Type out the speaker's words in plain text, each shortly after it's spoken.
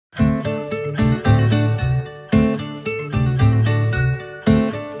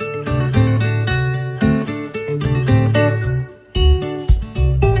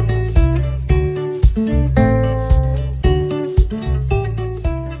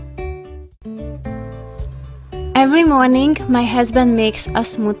Every morning my husband makes a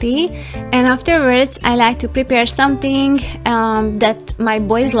smoothie, and afterwards I like to prepare something that my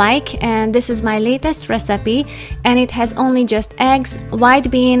boys like, and this is my latest recipe, and it has only just eggs, white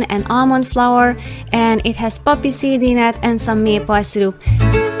bean and almond flour, and it has poppy seed in it and some maple syrup.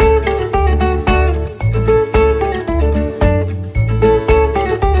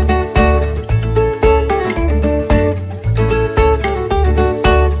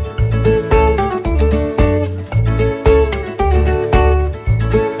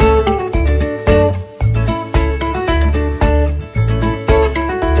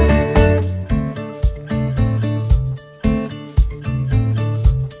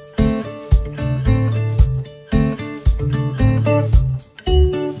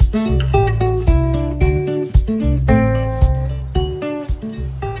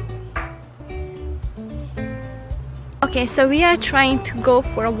 Okay, so we are trying to go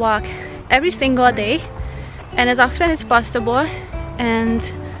for a walk every single day and as often as possible, and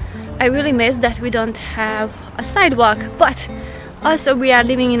I really miss that we don't have a sidewalk, but also we are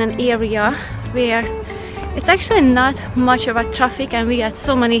living in an area where it's actually not much of a traffic and we got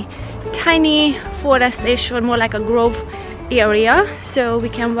so many tiny forestation or more like a grove area, so we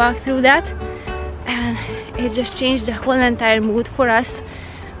can walk through that, and it just changed the whole entire mood for us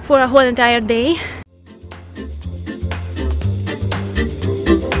for a whole entire day.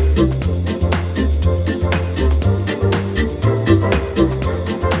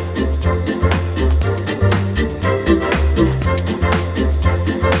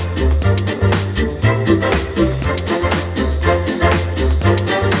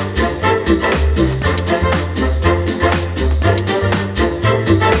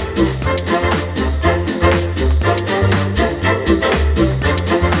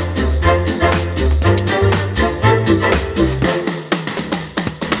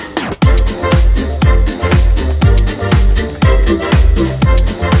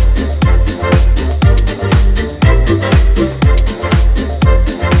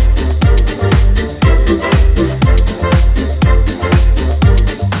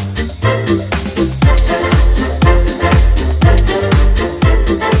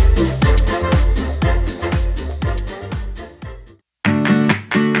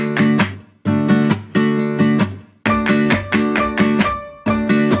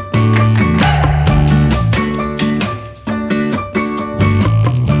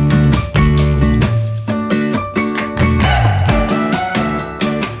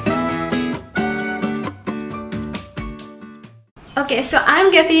 Okay, so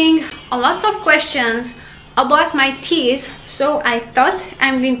I'm getting a lot of questions about my teas, so I thought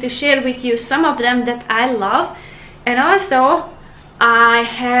I'm going to share with you some of them that I love, and also I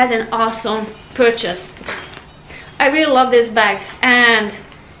had an awesome purchase. I really love this bag, and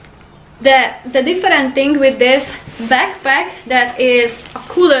the different thing with this backpack that is a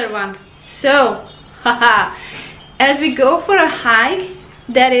cooler one. So haha, as we go for a hike,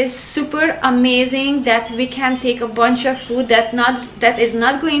 that is super amazing that we can take a bunch of food that is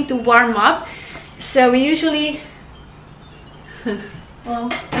not going to warm up. So we usually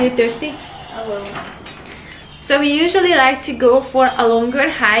well, are you thirsty? Hello. So we usually like to go for a longer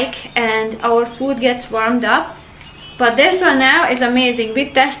hike and our food gets warmed up, but this one now is amazing. We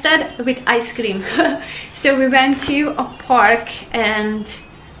tested with ice cream. So we went to a park, and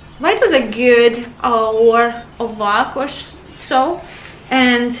well, it was a good hour of walk or so,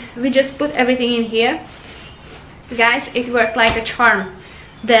 and we just put everything in here. Guys, it worked like a charm.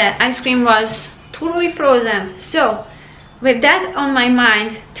 The ice cream was totally frozen. So with that on my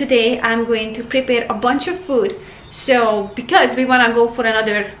mind, today I'm going to prepare a bunch of food. So because we want to go for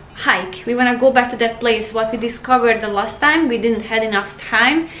another hike, we want to go back to that place what we discovered the last time. We didn't have enough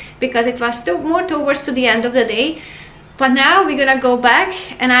time because it was more towards to the end of the day, but now we're gonna go back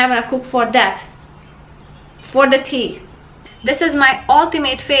and I want to cook for that, for the tea. This is my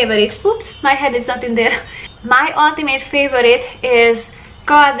ultimate favorite. Oops, my head is not in there. My ultimate favorite is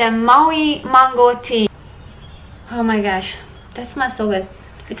called the Maui mango tea. Oh my gosh, that smells so good.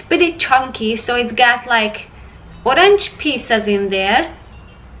 It's pretty chunky, so it's got like orange pieces in there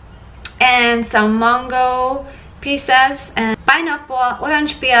and some mango pieces and pineapple,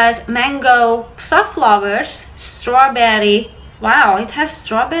 orange peels, mango, sunflowers, strawberry. Wow, it has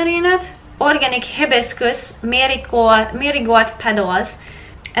strawberry in it. Organic hibiscus, marigold petals.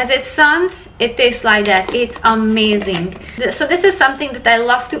 As it sounds, it tastes like that. It's amazing. So this is something that I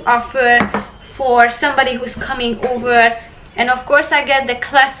love to offer for somebody who's coming over. And of course I get the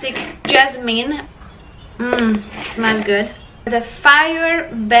classic jasmine. It smells good. The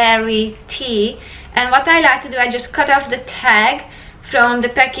fireberry tea. And what I like to do, I just cut off the tag from the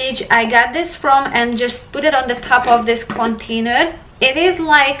package I got this from and just put it on the top of this container. It is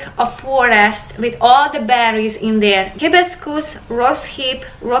like a forest with all the berries in there. Hibiscus, rosehip,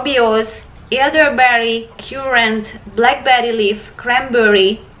 robiose, elderberry, currant, blackberry leaf,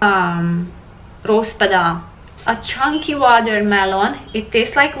 cranberry, rose pedal. A chunky watermelon. It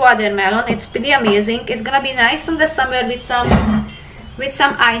tastes like watermelon. It's pretty amazing. It's gonna be nice in the summer with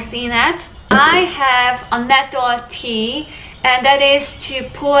some ice in it. I have a nettle tea, and that is to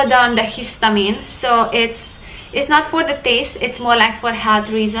pull down the histamine. So it's not for the taste, it's more like for health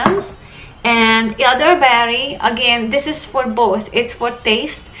reasons. And elderberry, again, this is for both. It's for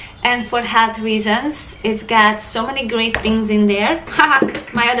taste and for health reasons. It's got so many great things in there.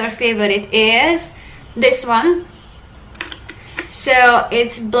 My other favorite is this one. So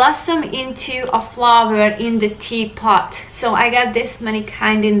it's blossom into a flower in the teapot. So I got this many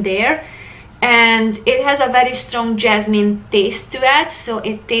kind in there, and it has a very strong jasmine taste to it, so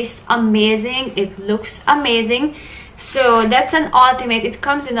it tastes amazing, it looks amazing. So that's an ultimate. It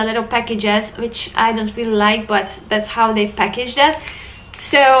comes in a little packages, which I don't really like, but that's how they packaged it.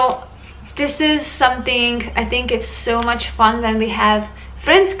 So this is something, I think it's so much fun when we have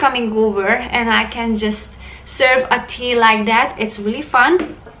friends coming over and I can just serve a tea like that. It's really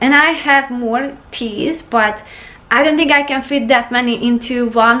fun. And I have more teas, but I don't think I can fit that many into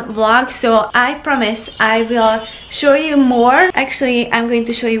one vlog, so I promise I will show you more. Actually, I'm going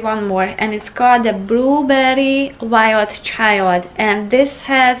to show you one more, and it's called the Blueberry Wild Child, and this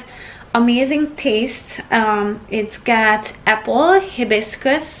has amazing taste. It's got apple,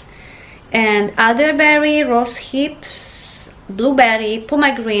 hibiscus, and elderberry, rose hips, blueberry,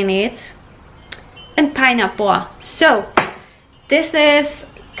 pomegranate, and pineapple. So this is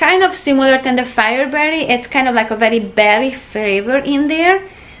kind of similar than the fireberry. It's kind of like a very berry flavor in there.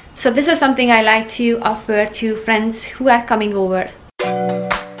 So this is something I like to offer to friends who are coming over.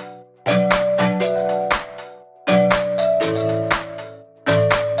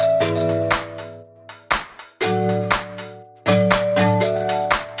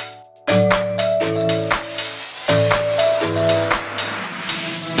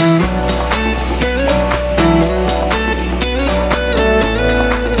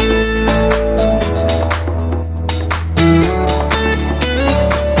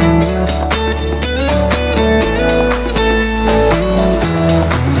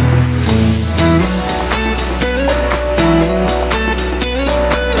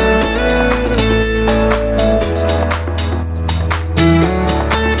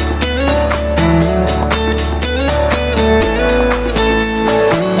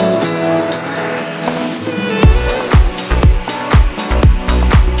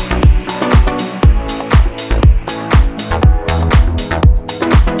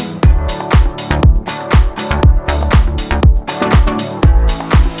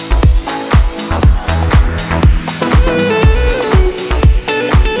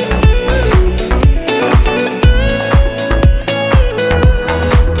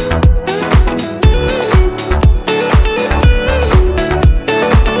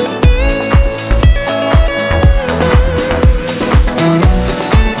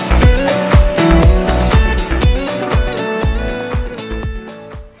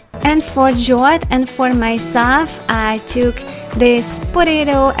 And for George and for myself, I took this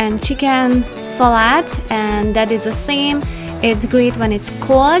potato and chicken salad, and that is the same. It's great when it's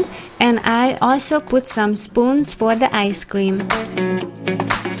cold. And I also put some spoons for the ice cream.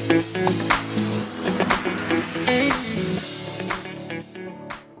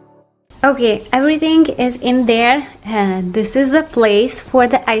 Okay, everything is in there, and this is the place for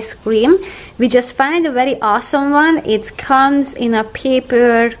the ice cream. We just find a very awesome one. It comes in a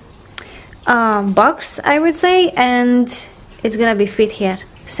paper box, I would say, and it's gonna be fit here.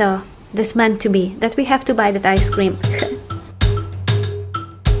 So this meant to be that we have to buy that ice cream.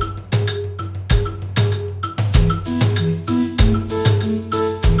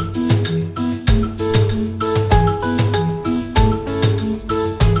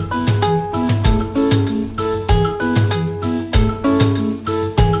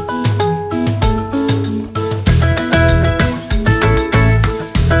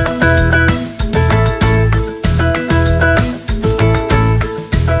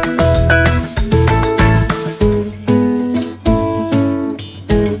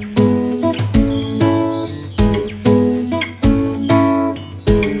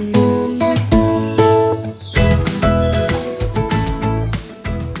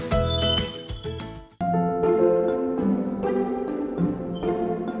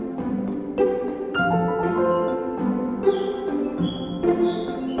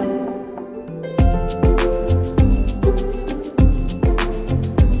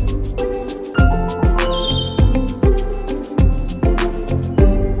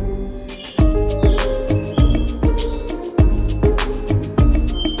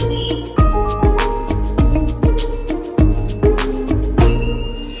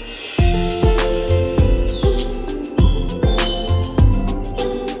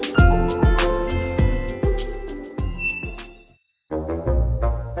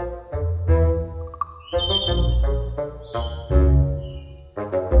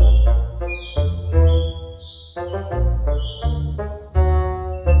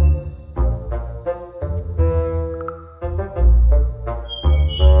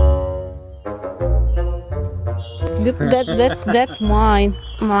 That's mine.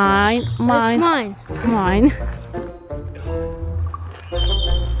 Mine. That's mine. Mine.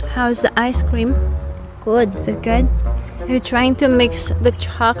 How's the ice cream? Good. Is it good? You're trying to mix the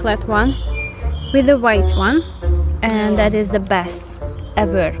chocolate one with the white one, and that is the best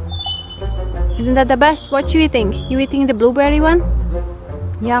ever. Isn't that the best? What you eating? You eating the blueberry one?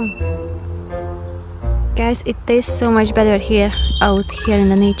 Yum. Guys, it tastes so much better here, out here in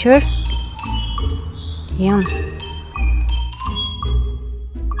the nature. Yum.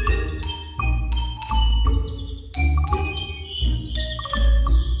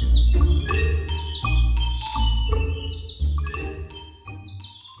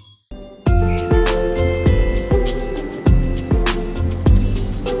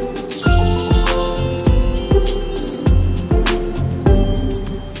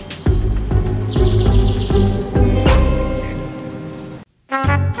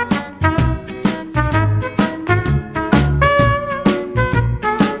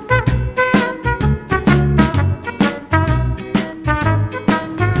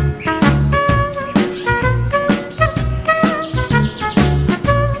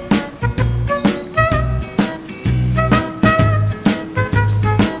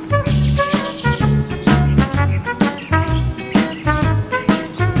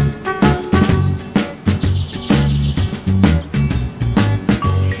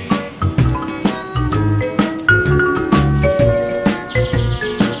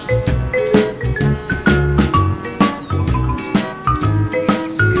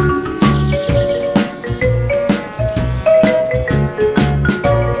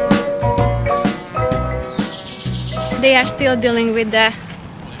 They are still dealing with the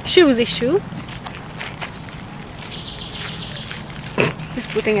shoes issue. Just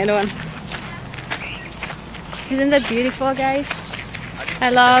putting it on. Isn't that beautiful, guys? I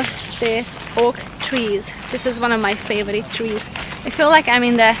love these oak trees. This is one of my favorite trees. I feel like I'm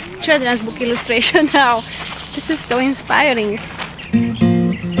in the children's book illustration now. This is so inspiring.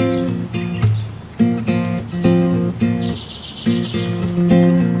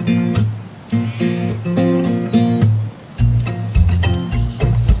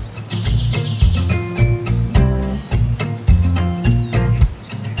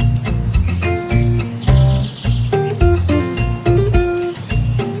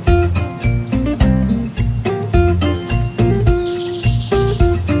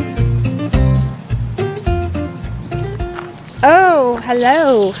 Oh,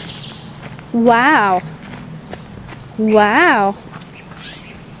 hello. Wow. Wow.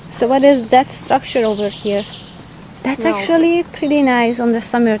 So what is that structure over here? That's actually pretty nice on the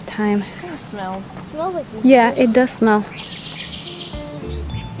summertime. It smells. It smells like Yeah, it does smell.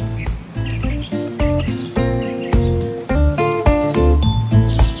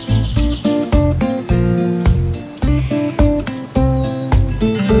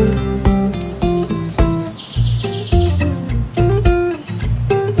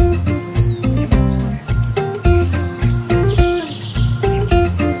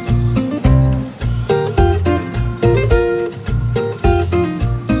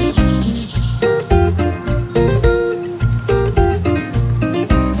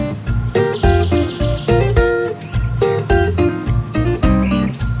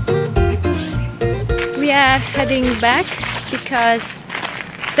 Heading back because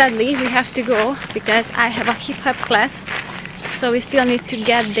sadly we have to go because I have a hip hop class, so we still need to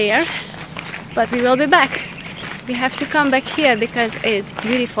get there, but we will be back. We have to come back here because it's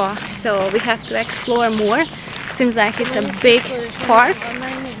beautiful, so we have to explore more. Seems like it's a big park,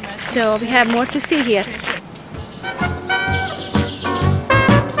 so we have more to see here.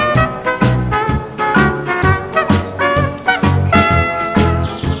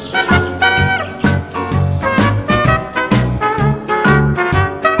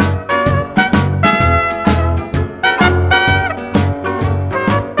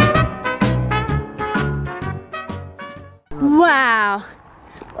 Wow!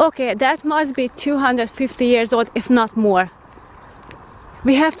 Okay, that must be 250 years old, if not more.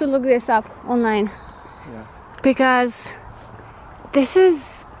 We have to look this up online. Yeah. Because this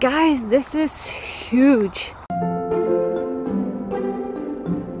is, guys, this is huge.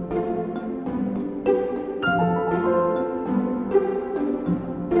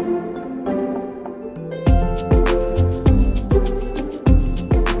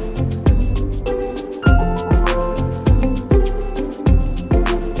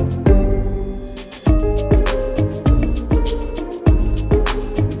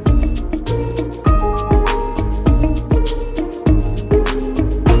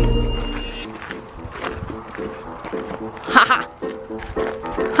 Haha.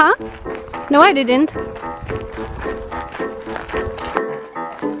 Huh? No, I didn't.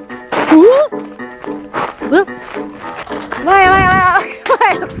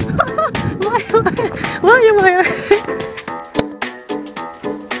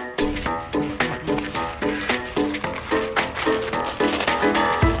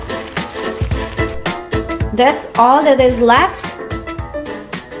 That's all that is left.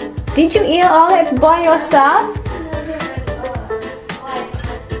 Did you eat all it by yourself?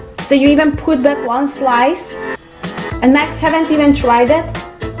 So you even put back one slice? And Max haven't even tried it?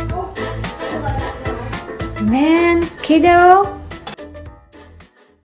 Man, kiddo.